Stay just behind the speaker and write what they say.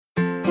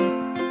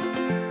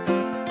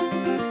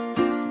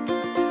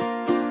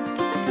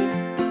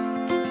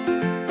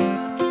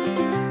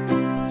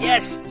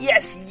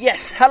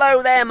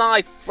Hello there,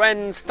 my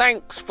friends.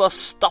 Thanks for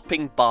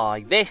stopping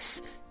by.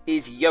 This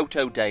is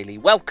Yoto Daily.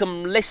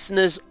 Welcome,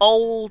 listeners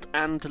old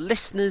and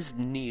listeners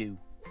new.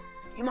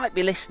 You might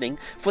be listening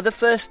for the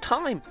first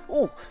time.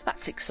 Oh,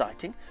 that's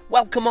exciting.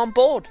 Welcome on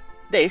board.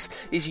 This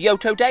is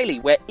Yoto Daily,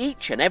 where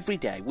each and every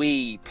day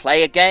we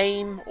play a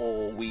game,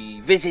 or we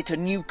visit a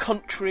new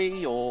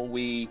country, or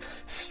we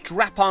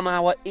strap on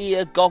our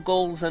ear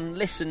goggles and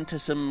listen to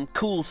some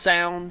cool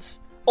sounds,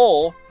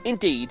 or,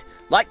 indeed,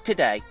 like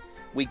today,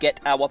 we get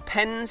our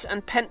pens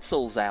and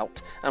pencils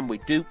out and we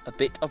do a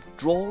bit of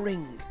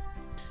drawing.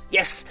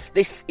 Yes,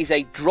 this is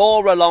a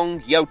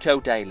draw-along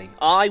Yoto Daily.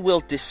 I will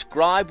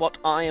describe what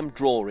I am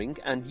drawing,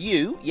 and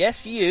you,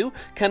 yes you,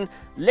 can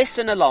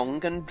listen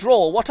along and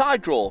draw what I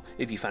draw,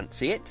 if you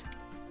fancy it.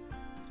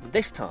 And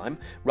this time,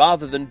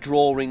 rather than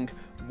drawing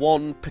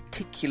one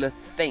particular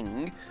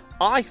thing,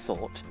 I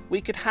thought we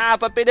could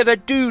have a bit of a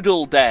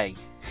doodle day.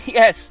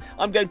 Yes,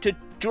 I'm going to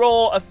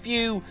draw a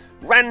few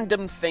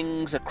random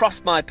things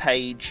across my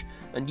page,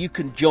 and you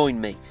can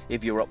join me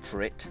if you're up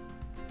for it.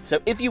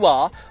 So if you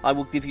are, I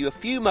will give you a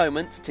few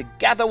moments to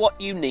gather what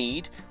you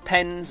need,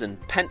 pens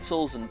and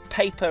pencils and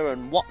paper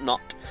and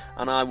whatnot,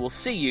 and I will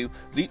see you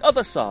the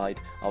other side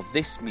of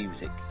this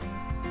music.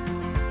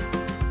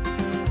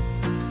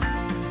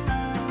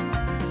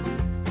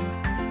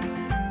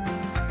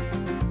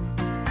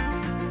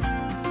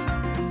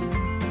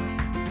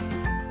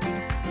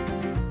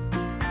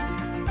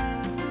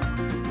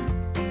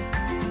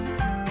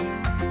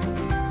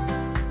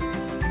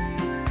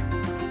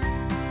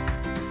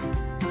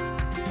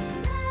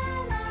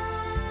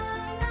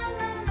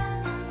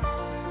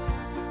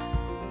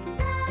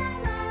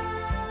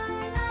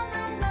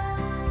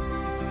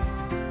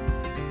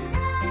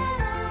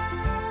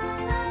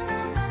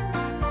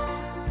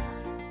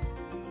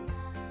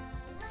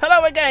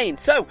 Hello again!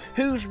 So,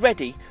 who's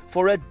ready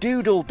for a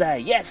doodle day?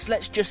 Yes,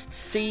 let's just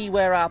see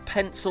where our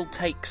pencil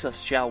takes us,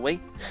 shall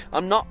we?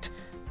 I'm not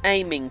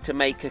aiming to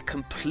make a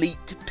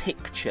complete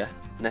picture,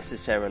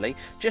 necessarily.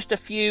 Just a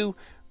few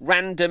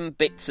random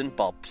bits and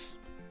bobs.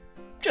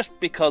 Just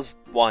because,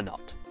 why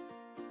not?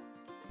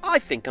 I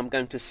think I'm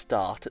going to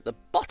start at the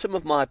bottom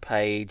of my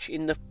page,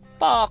 in the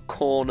far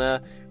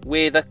corner,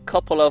 with a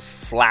couple of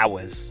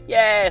flowers.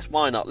 Yes,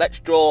 why not? Let's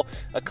draw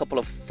a couple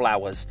of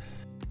flowers.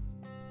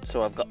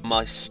 So I've got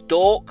my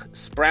stalk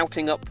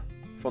sprouting up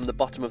from the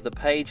bottom of the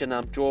page, and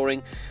I'm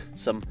drawing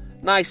some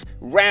nice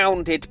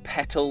rounded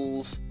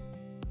petals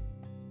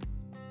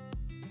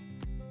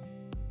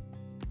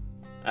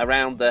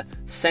around the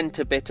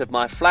centre bit of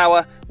my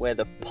flower where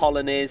the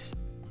pollen is.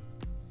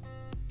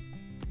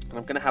 And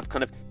I'm going to have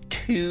kind of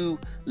 2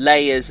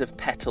 layers of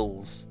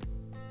petals.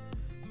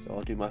 So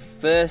I'll do my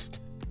first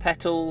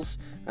petals,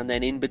 and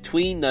then in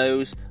between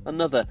those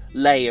another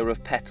layer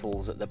of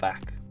petals at the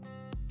back.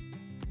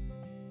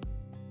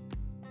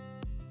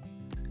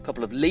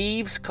 Couple of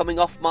leaves coming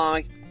off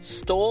my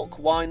stalk,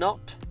 why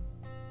not?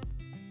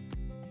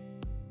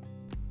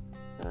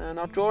 And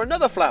I'll draw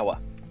another flower.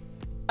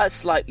 A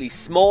slightly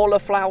smaller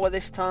flower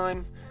this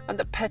time, and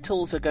the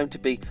petals are going to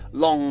be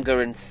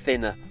longer and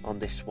thinner on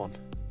this one.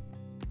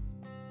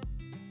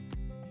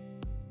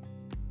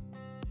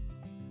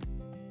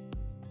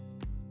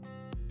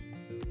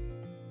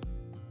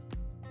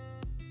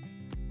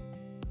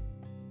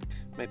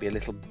 Maybe a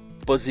little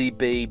buzzy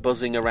bee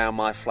buzzing around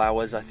my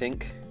flowers, I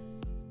think.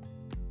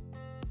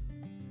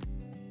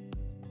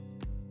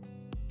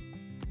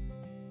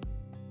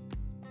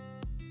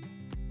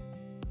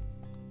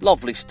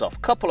 Lovely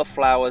stuff. Couple of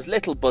flowers,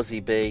 little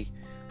buzzy bee.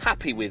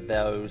 Happy with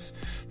those.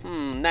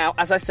 Now,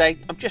 as I say,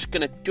 I'm just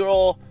going to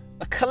draw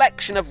a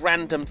collection of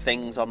random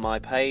things on my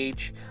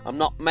page. I'm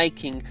not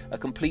making a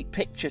complete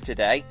picture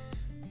today,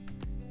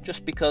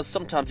 just because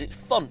sometimes it's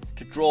fun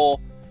to draw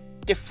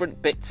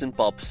different bits and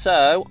bobs.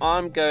 So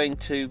I'm going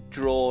to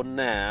draw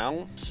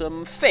now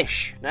some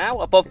fish. Now,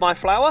 above my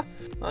flower,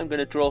 I'm going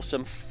to draw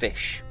some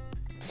fish.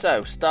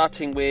 So,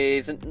 starting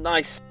with a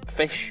nice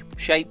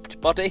fish-shaped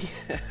body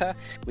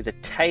with a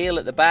tail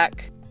at the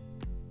back,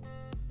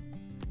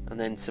 and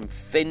then some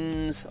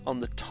fins on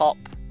the top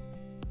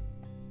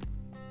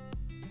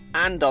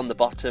and on the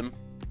bottom,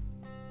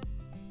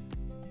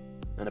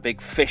 and a big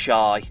fish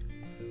eye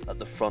at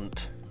the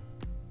front.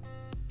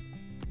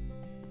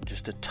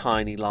 Just a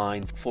tiny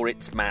line for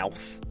its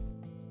mouth.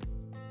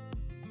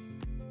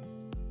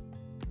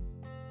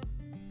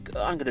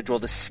 I'm going to draw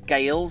the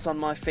scales on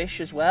my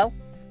fish as well.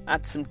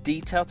 Add some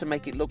detail to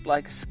make it look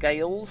like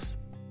scales.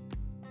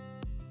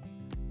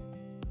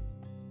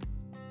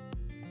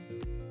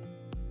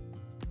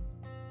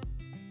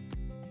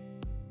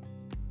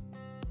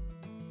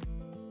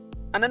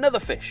 And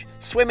another fish,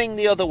 swimming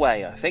the other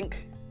way, I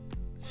think.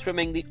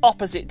 Swimming the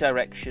opposite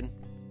direction.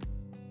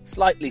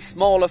 Slightly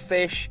smaller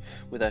fish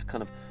with a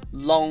kind of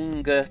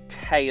longer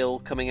tail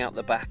coming out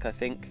the back, I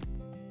think.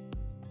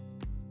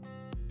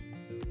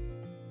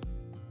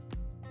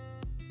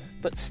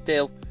 But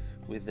still,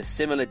 with the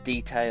similar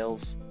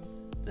details,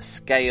 the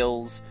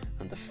scales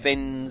and the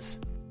fins.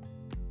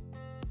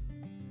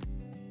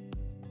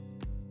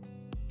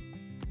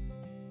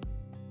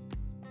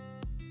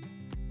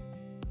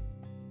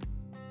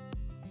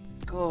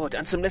 Good,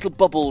 and some little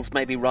bubbles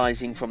maybe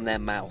rising from their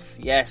mouth.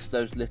 Yes,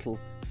 those little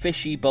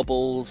fishy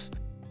bubbles.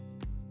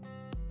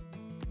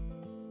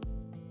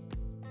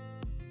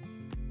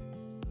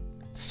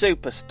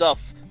 Super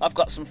stuff. I've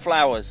got some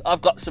flowers,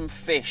 I've got some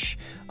fish,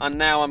 and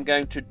now I'm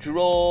going to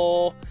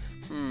draw...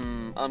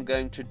 I'm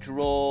going to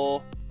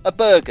draw a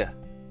burger.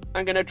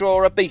 I'm going to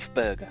draw a beef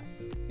burger.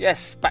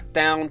 Yes, back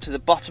down to the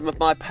bottom of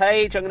my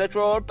page, I'm going to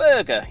draw a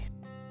burger.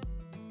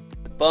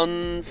 The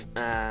buns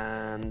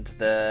and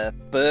the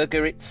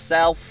burger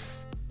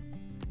itself.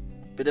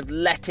 Bit of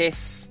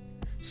lettuce,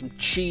 some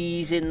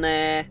cheese in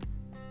there,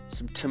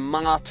 some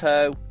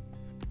tomato.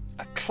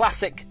 A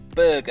classic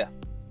burger.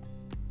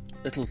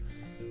 Little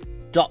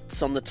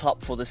dots on the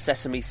top for the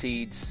sesame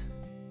seeds.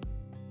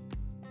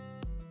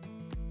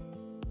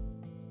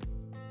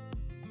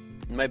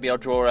 Maybe I'll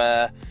draw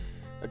a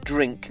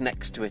drink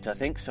next to it, I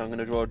think. So I'm going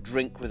to draw a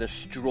drink with a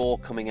straw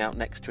coming out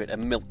next to it, a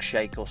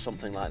milkshake or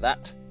something like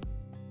that.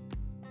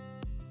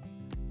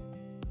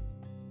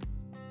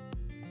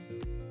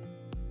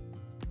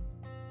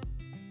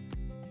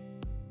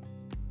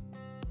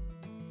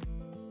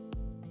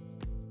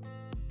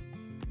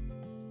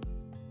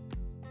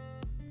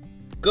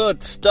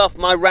 Good stuff.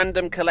 My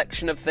random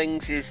collection of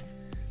things is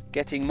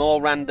getting more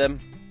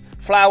random.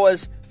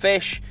 Flowers,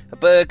 fish, a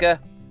burger.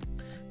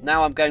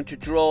 Now I'm going to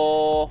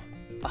draw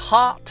a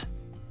heart.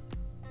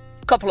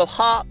 A couple of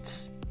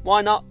hearts.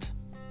 Why not?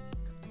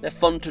 They're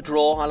fun to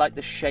draw. I like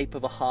the shape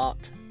of a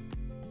heart.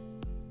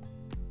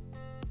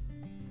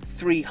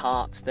 3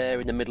 hearts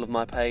there in the middle of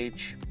my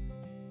page.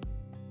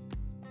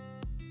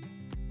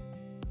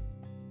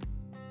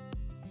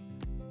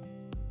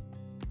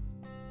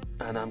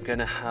 And I'm going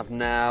to have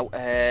now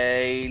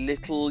a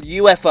little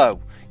UFO.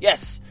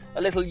 Yes,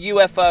 a little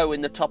UFO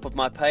in the top of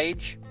my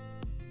page.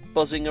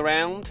 Buzzing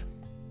around.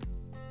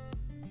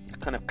 A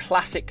kind of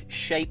classic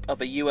shape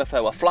of a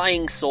UFO. A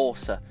flying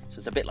saucer. So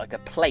it's a bit like a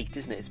plate,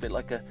 isn't it? It's a bit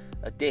like a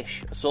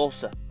dish, a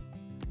saucer.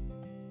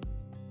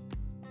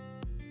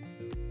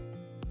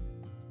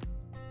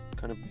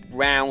 Kind of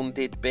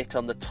rounded bit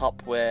on the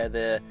top where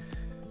the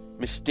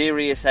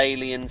mysterious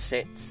alien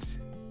sits.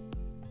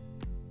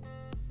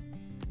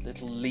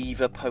 Little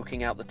lever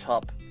poking out the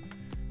top.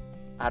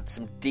 Add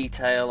some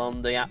detail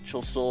on the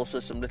actual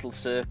saucer, some little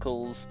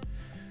circles.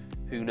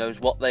 Who knows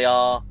what they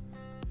are?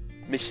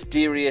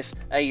 Mysterious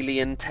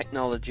alien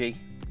technology.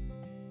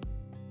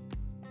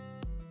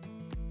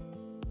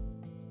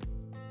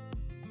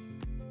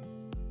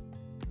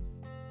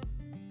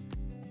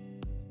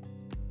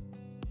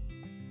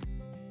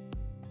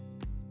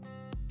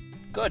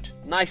 Good,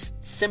 nice,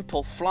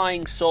 simple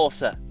flying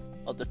saucer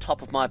at the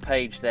top of my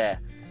page there.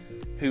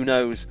 Who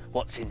knows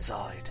what's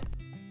inside?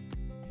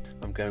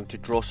 I'm going to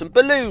draw some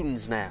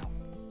balloons now.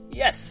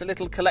 Yes, a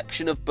little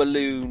collection of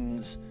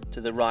balloons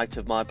to the right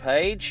of my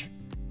page.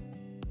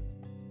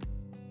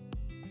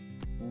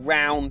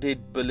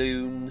 Rounded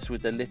balloons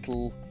with a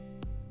little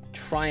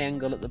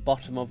triangle at the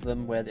bottom of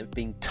them where they've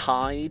been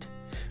tied.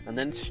 And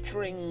then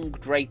string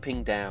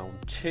draping down.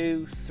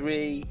 2,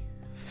 3,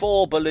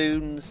 4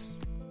 balloons.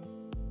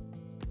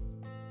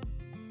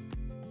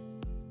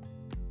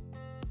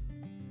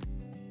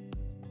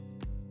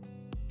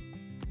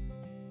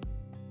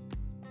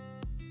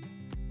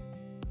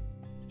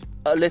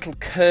 A little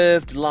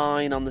curved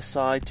line on the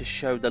side to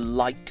show the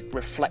light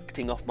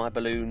reflecting off my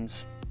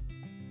balloons.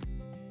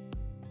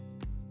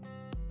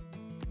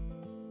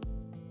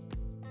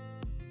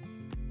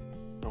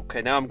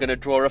 Okay, now I'm going to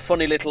draw a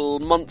funny little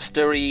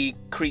monster-y,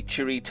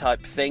 creature-y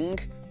type thing.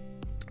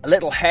 A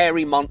little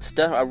hairy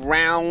monster, a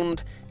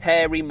round,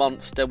 hairy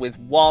monster with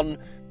one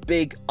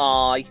big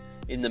eye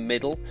in the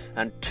middle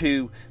and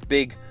 2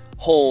 big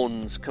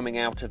horns coming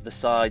out of the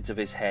sides of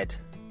his head.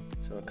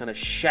 So a kind of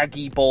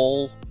shaggy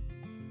ball.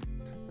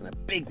 And a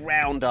big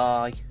round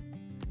eye.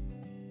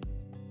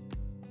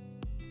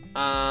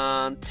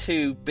 And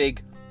 2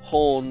 big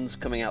horns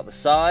coming out the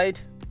side.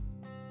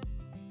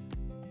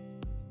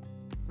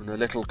 And a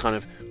little kind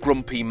of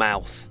grumpy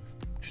mouth.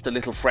 Just a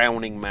little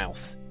frowning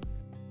mouth.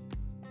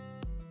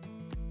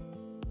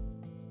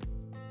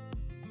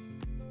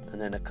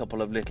 And then a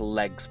couple of little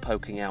legs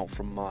poking out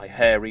from my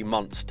hairy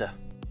monster.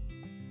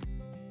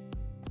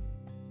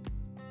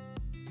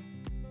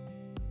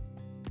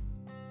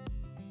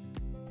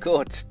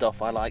 Good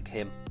stuff, I like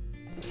him.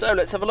 So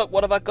let's have a look,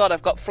 what have I got?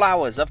 I've got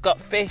flowers, I've got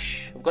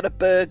fish, I've got a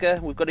burger,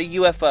 we've got a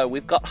UFO,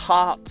 we've got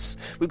hearts,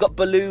 we've got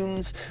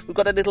balloons, we've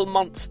got a little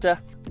monster.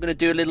 I'm going to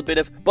do a little bit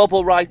of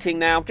bubble writing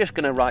now. I'm just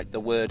going to write the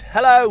word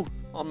hello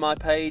on my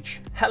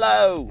page.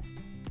 Hello!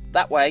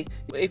 That way,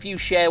 if you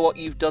share what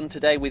you've done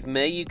today with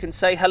me, you can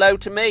say hello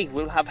to me.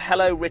 We'll have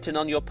hello written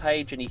on your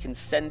page and you can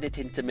send it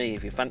in to me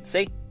if you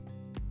fancy.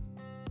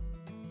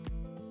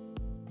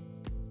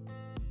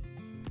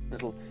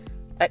 Little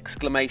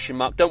exclamation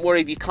mark. Don't worry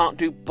if you can't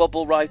do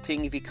bubble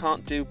writing, if you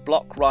can't do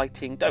block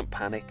writing, don't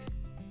panic.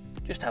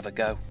 Just have a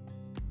go.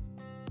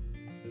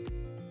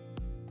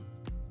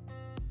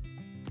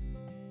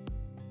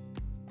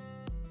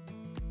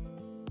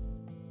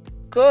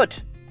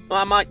 Good. Well,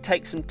 I might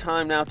take some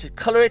time now to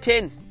colour it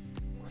in.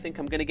 I think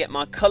I'm going to get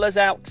my colours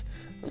out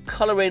and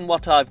colour in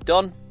what I've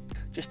done.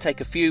 Just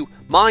take a few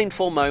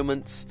mindful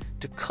moments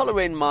to colour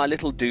in my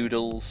little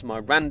doodles, my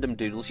random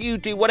doodles. You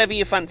do whatever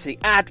you fancy.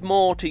 Add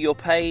more to your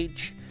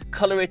page.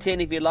 Colour it in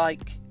if you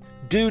like.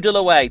 Doodle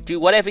away. Do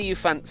whatever you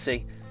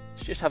fancy.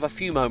 Let's just have a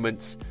few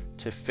moments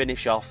to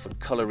finish off and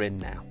colour in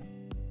now.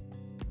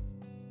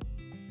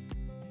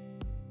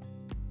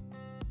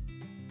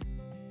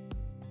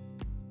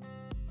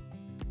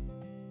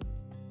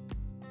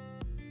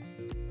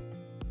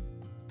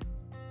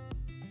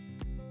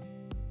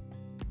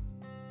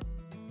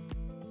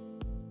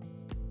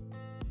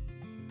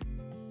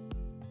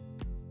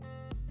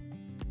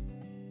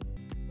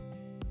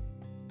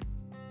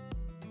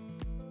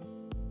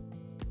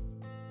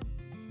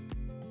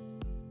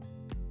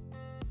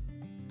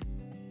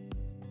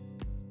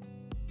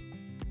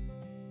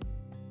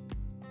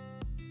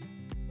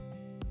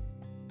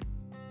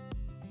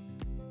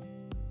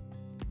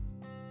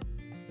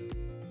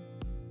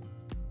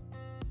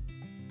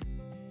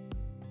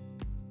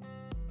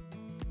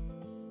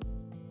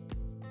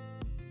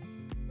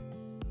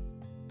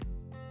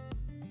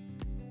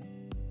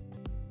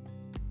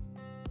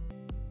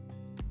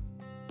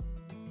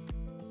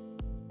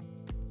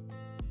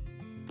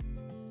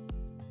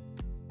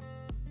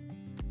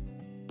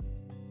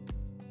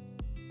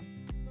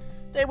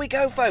 There we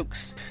go,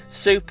 folks.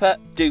 Super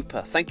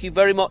duper. Thank you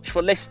very much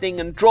for listening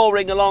and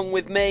drawing along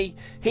with me.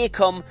 Here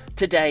come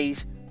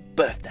today's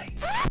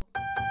birthdays.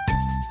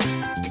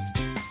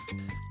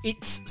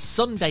 It's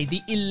Sunday,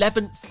 the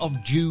 11th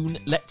of June.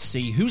 Let's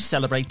see who's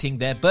celebrating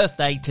their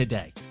birthday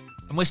today.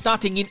 And we're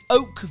starting in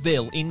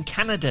Oakville in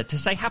Canada to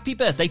say happy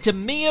birthday to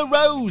Mia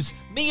Rose.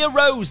 Mia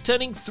Rose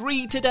turning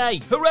 3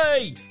 today.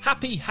 Hooray!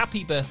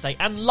 Happy birthday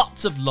and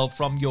lots of love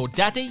from your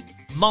daddy,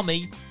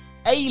 mommy,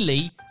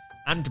 Ailey,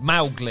 and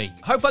Mowgli.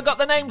 Hope I got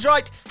the names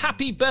right.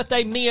 Happy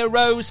birthday, Mia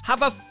Rose.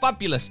 Have a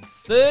fabulous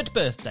 3rd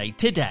birthday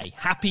today.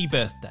 Happy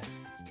birthday.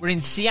 We're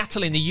in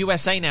Seattle in the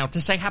USA now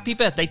to say happy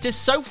birthday to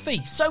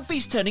Sophie.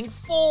 Sophie's turning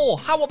 4.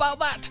 How about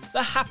that?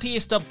 The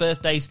happiest of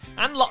birthdays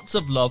and lots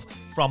of love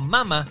from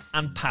Mama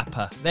and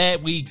Papa. There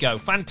we go.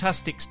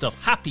 Fantastic stuff.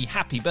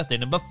 Happy birthday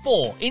number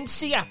 4 in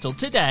Seattle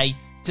today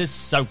to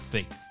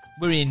Sophie.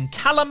 We're in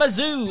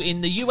Kalamazoo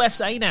in the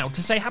USA now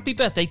to say happy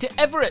birthday to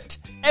Everett.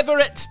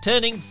 Everett's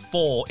turning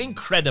 4.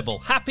 Incredible.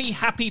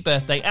 Happy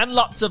birthday and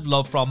lots of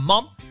love from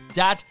Mom,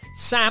 Dad,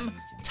 Sam,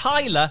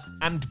 Tyler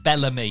and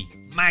Bellamy.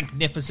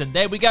 Magnificent.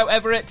 There we go,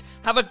 Everett.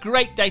 Have a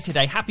great day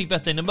today. Happy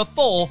birthday number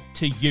 4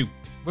 to you.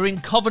 We're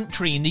in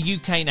Coventry in the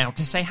UK now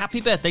to say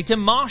happy birthday to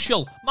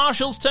Marshall.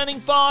 Marshall's turning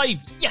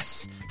 5.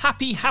 Yes.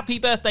 Happy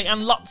birthday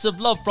and lots of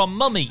love from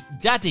Mummy,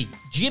 Daddy,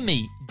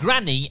 Jimmy,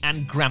 Granny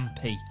and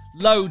Grampy.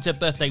 Loads of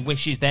birthday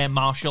wishes there,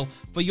 Marshall,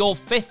 for your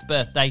 5th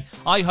birthday.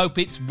 I hope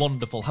it's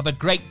wonderful. Have a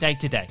great day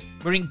today.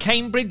 We're in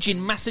Cambridge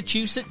in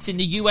Massachusetts in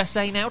the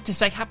USA now to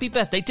say happy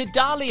birthday to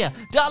Dahlia.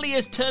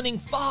 Dahlia's turning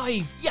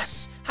 5.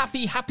 Yes,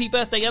 happy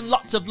birthday and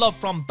lots of love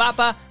from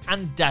Baba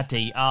and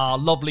Daddy. Ah,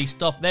 lovely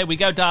stuff. There we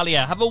go,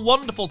 Dahlia. Have a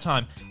wonderful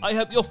time. I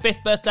hope your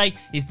 5th birthday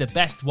is the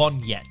best one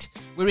yet.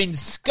 We're in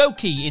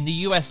Skokie in the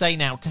USA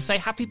now to say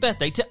happy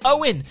birthday to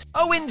Owen.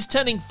 Owen's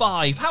turning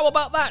 5. How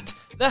about that?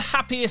 The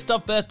happiest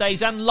of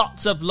birthdays and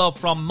lots of love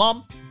from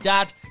Mom,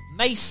 Dad,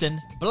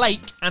 Mason,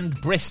 Blake and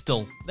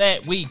Bristol. There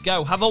we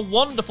go. Have a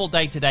wonderful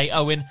day today,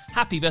 Owen.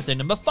 Happy birthday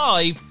number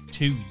 5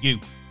 to you.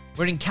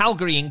 We're in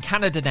Calgary in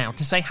Canada now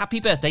to say happy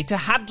birthday to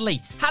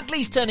Hadley.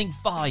 Hadley's turning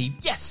 5.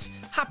 Yes,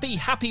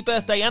 happy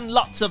birthday and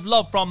lots of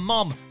love from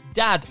Mom,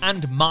 Dad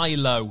and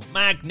Milo.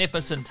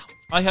 Magnificent.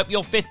 I hope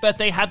your 5th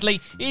birthday, Hadley,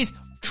 is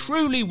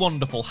truly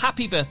wonderful.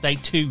 Happy birthday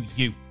to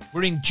you.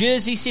 We're in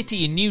Jersey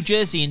City in New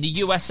Jersey in the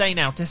USA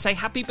now to say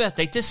happy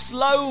birthday to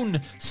Sloan.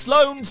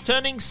 Sloan's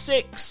turning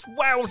 6.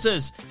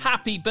 Wowzers.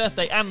 Happy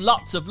birthday and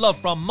lots of love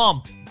from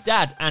Mom,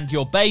 Dad and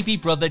your baby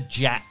brother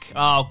Jack.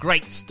 Oh,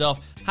 great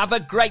stuff. Have a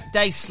great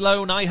day,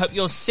 Sloan. I hope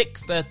your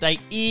 6th birthday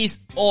is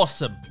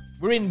awesome.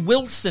 We're in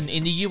Wilson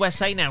in the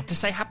USA now to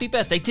say happy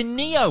birthday to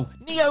Neo.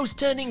 Neo's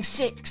turning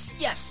 6.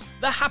 Yes,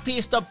 the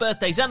happiest of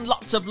birthdays and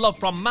lots of love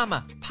from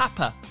Mama,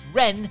 Papa,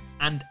 Ren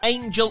and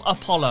Angel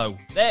Apollo.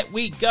 There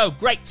we go.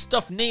 Great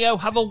stuff, Neo.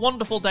 Have a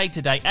wonderful day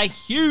today. A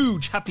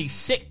huge happy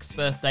 6th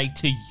birthday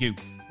to you.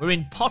 We're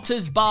in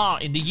Potter's Bar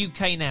in the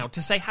UK now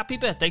to say happy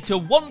birthday to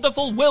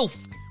Wonderful Wilf.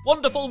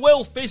 Wonderful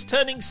Wilf is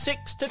turning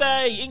 6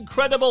 today.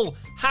 Incredible.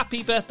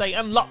 Happy birthday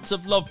and lots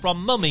of love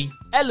from Mummy,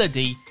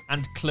 Elodie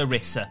and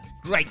Clarissa.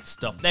 Great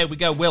stuff. There we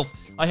go, Wilf.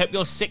 I hope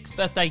your 6th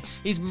birthday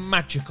is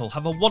magical.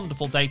 Have a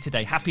wonderful day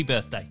today. Happy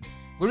birthday.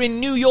 We're in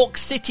New York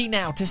City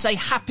now to say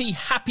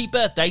happy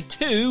birthday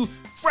to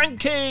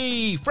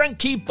Frankie.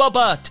 Frankie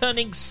Bubba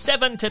turning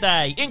 7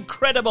 today.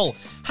 Incredible.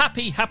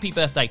 Happy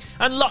birthday.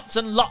 And lots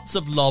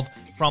of love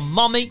from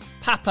Mommy,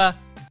 Papa,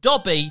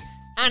 Dobby,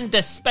 and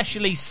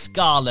especially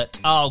Scarlett.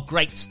 Oh,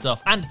 great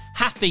stuff. And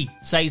Haffy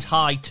says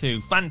hi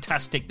too.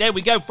 Fantastic. There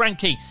we go,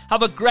 Frankie.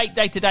 Have a great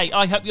day today.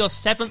 I hope your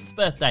 7th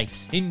birthday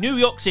in New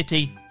York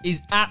City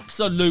is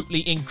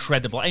absolutely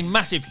incredible. A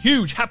massive,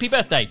 huge happy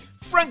birthday,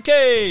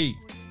 Frankie!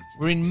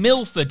 We're in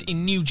Milford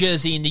in New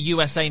Jersey in the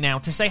USA now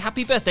to say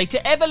happy birthday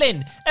to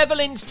Evelyn.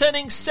 Evelyn's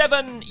turning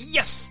 7.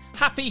 Yes!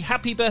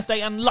 Happy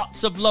birthday and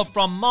lots of love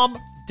from Mom,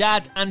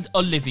 Dad and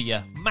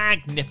Olivia.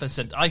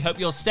 Magnificent. I hope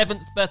your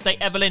 7th birthday,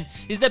 Evelyn,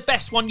 is the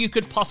best one you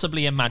could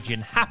possibly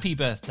imagine. Happy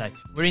birthday.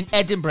 We're in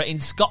Edinburgh in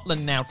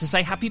Scotland now to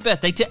say happy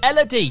birthday to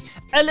Elodie.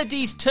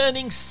 Elodie's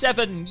turning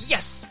 7.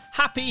 Yes!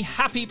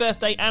 Happy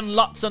birthday and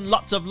lots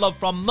of love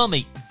from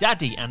Mummy,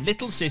 Daddy and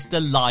little sister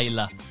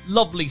Lila.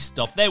 Lovely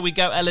stuff. There we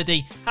go,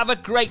 Elodie. Have a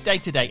great day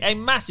today. A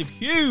massive,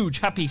 huge,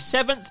 happy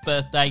 7th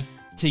birthday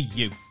to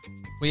you.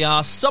 We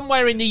are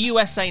somewhere in the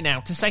USA now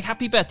to say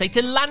happy birthday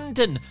to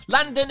Landon.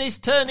 Landon is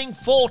turning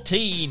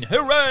 14.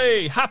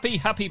 Hooray!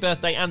 Happy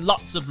birthday and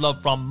lots of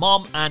love from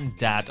Mom and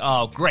Dad.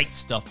 Oh, great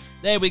stuff.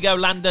 There we go,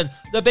 Landon.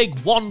 The big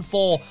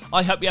 1-4.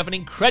 I hope you have an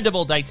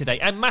incredible day today.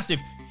 A massive,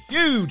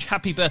 huge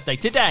happy birthday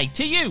today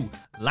to you,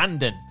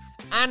 Landon.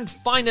 And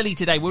finally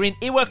today, we're in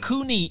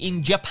Iwakuni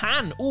in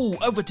Japan. Ooh,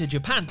 over to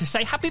Japan to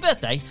say happy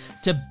birthday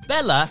to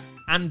Bella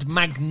and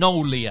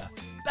Magnolia.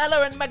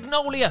 Bella and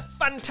Magnolia,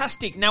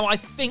 fantastic. Now, I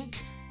think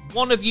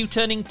one of you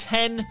turning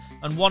 10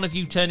 and one of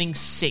you turning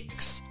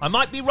 6. I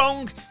might be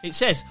wrong. It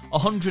says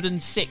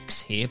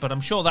 106 here, but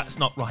I'm sure that's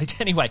not right.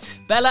 Anyway,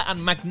 Bella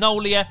and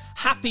Magnolia,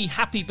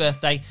 happy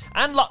birthday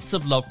and lots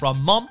of love from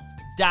Mom,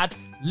 Dad,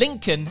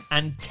 Lincoln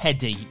and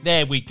Teddy.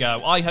 There we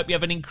go. I hope you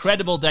have an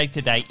incredible day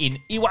today in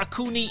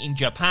Iwakuni in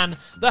Japan.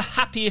 The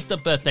happiest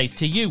of birthdays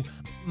to you,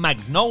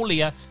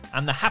 Magnolia,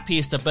 and the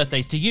happiest of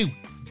birthdays to you,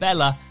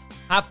 Bella.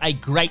 Have a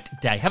great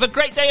day. Have a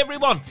great day,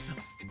 everyone.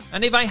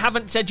 And if I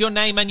haven't said your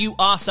name and you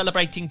are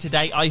celebrating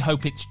today, I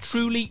hope it's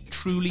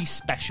truly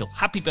special.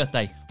 Happy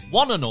birthday,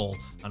 one and all.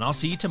 And I'll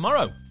see you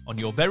tomorrow on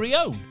your very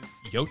own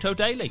Yoto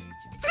Daily.